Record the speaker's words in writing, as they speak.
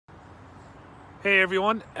Hey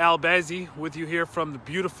everyone, Al Bazzi with you here from the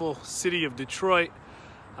beautiful city of Detroit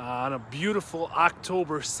on a beautiful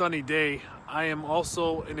October sunny day. I am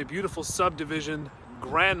also in a beautiful subdivision,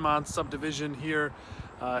 Grandmont subdivision here,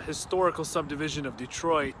 historical subdivision of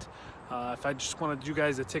Detroit. If I just wanted you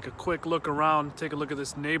guys to take a quick look around, take a look at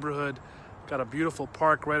this neighborhood. Got a beautiful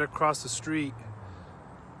park right across the street.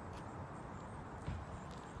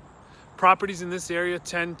 Properties in this area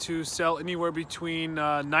tend to sell anywhere between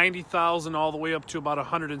 $90,000 all the way up to about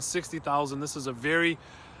 $160,000. This is a very,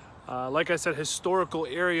 like I said, historical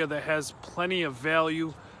area that has plenty of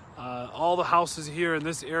value. All the houses here in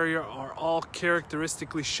this area are all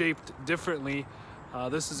characteristically shaped differently.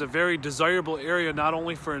 This is a very desirable area, not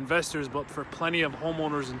only for investors, but for plenty of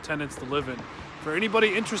homeowners and tenants to live in. For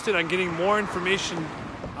anybody interested in getting more information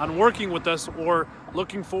on working with us or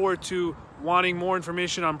looking forward to wanting more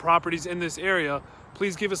information on properties in this area,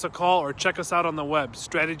 please give us a call or check us out on the web,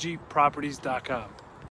 strategyproperties.com.